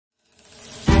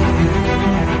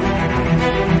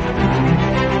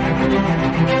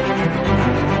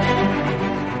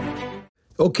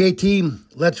Okay, team,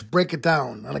 let's break it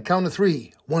down. On a count of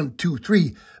three. 1, 2,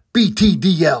 3.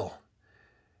 BTDL.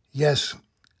 Yes,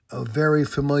 a very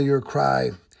familiar cry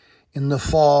in the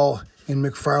fall in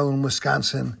McFarland,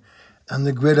 Wisconsin, on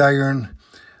the gridiron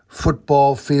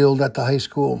football field at the high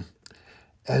school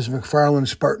as McFarland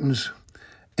Spartans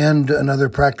end another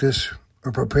practice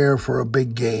or prepare for a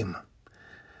big game.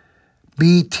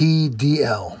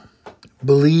 BTDL.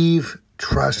 Believe,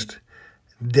 trust,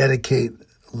 dedicate,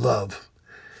 love.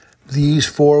 These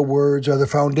 4 words are the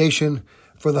foundation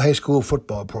for the high school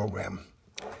football program.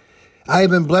 I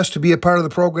have been blessed to be a part of the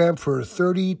program for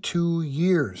 32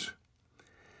 years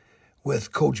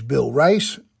with Coach Bill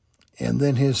Rice and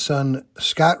then his son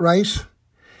Scott Rice,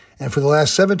 and for the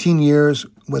last 17 years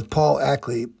with Paul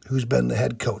Ackley, who's been the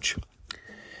head coach.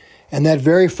 And that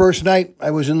very first night,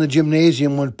 I was in the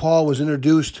gymnasium when Paul was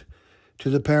introduced to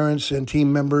the parents and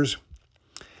team members,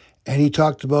 and he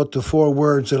talked about the 4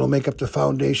 words that will make up the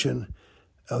foundation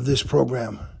of this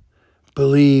program.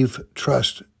 Believe,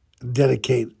 trust,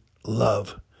 dedicate,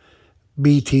 love.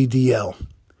 BTDL.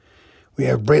 We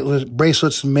have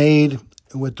bracelets made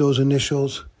with those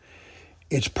initials.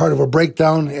 It's part of a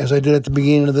breakdown, as I did at the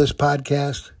beginning of this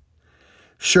podcast.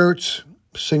 Shirts,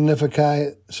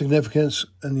 significance,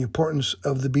 and the importance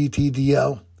of the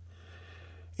BTDL.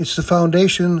 It's the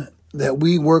foundation that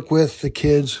we work with the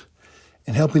kids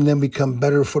and helping them become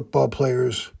better football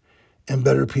players and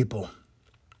better people.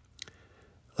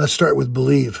 Let's start with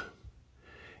believe.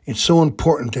 It's so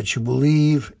important that you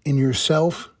believe in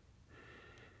yourself,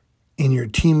 in your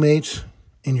teammates,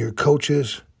 in your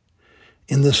coaches,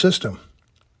 in the system.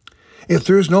 If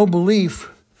there's no belief,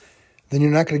 then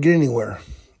you're not going to get anywhere.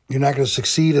 You're not going to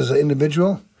succeed as an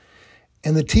individual,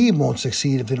 and the team won't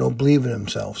succeed if they don't believe in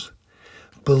themselves.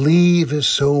 Believe is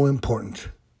so important.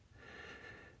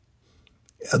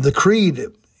 The creed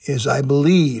is, I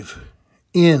believe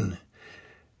in.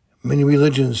 Many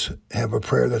religions have a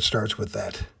prayer that starts with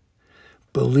that.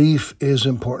 Belief is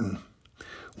important.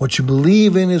 What you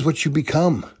believe in is what you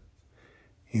become.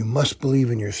 You must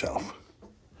believe in yourself.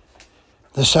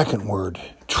 The second word,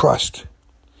 trust.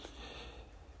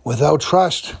 Without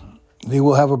trust, they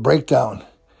will have a breakdown.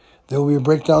 There will be a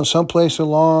breakdown someplace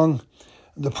along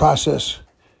the process,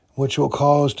 which will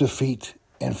cause defeat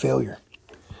and failure.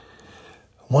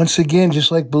 Once again,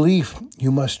 just like belief, you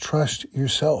must trust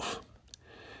yourself.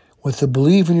 With the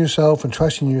belief in yourself and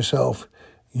trusting yourself,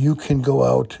 you can go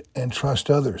out and trust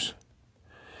others.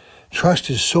 Trust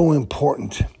is so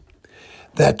important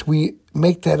that we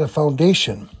make that a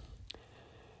foundation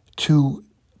to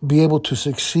be able to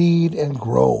succeed and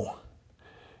grow.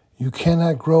 You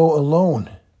cannot grow alone.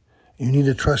 You need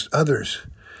to trust others.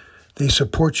 They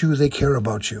support you. They care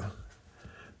about you.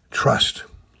 Trust.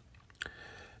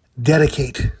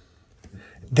 Dedicate.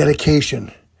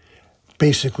 Dedication.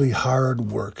 Basically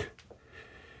hard work.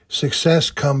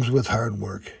 Success comes with hard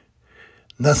work.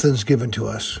 Nothing's given to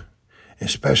us,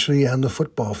 especially on the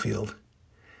football field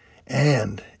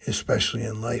and especially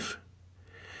in life.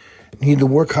 You need to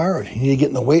work hard. You need to get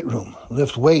in the weight room,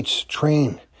 lift weights,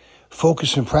 train,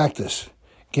 focus in practice,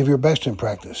 give your best in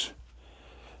practice.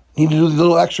 You need to do the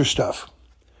little extra stuff,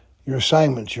 your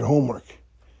assignments, your homework.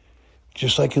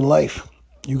 Just like in life,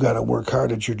 you got to work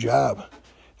hard at your job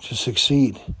to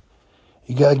succeed.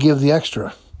 You got to give the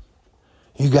extra.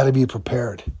 You got to be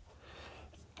prepared.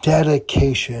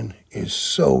 Dedication is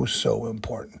so, so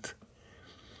important.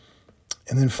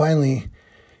 And then finally,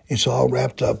 it's all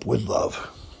wrapped up with love.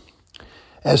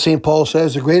 As St. Paul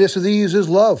says, the greatest of these is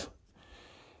love.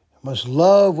 You must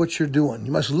love what you're doing.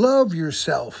 You must love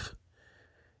yourself.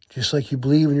 Just like you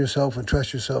believe in yourself and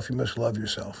trust yourself, you must love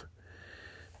yourself.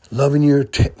 Loving your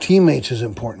teammates is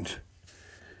important.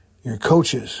 Your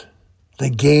coaches, the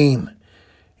game.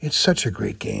 It's such a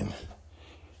great game.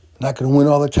 Not going to win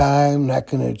all the time, not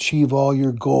going to achieve all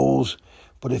your goals,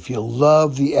 but if you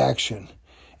love the action,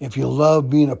 if you love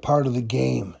being a part of the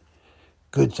game,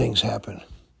 good things happen.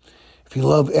 If you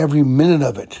love every minute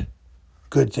of it,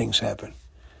 good things happen.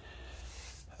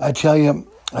 I tell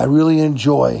you, I really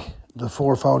enjoy the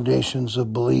 4 foundations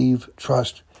of believe,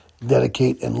 trust,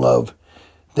 dedicate, and love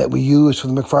that we use for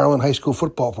the McFarland High School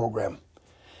football program.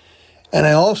 And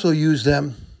I also use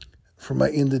them for my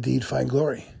In the Deed Find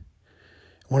Glory.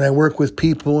 When I work with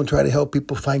people and try to help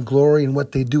people find glory in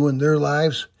what they do in their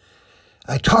lives,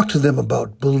 I talk to them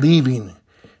about believing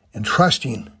and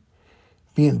trusting,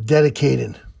 being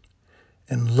dedicated,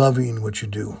 and loving what you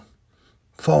do.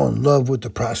 Fall in love with the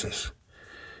process.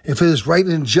 If it is right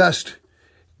and just,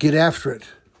 get after it.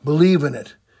 Believe in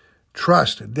it.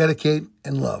 Trust, dedicate,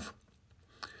 and love.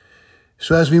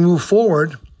 So as we move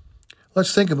forward,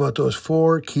 let's think about those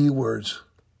 4 key words.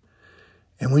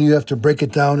 And when you have to break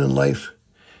it down in life,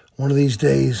 one of these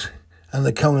days, on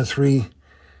the count of 3,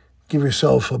 give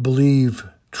yourself a believe,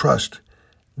 trust,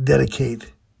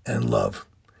 dedicate, and love.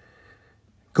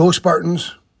 Go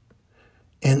Spartans,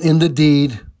 and in the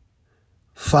deed,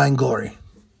 find glory.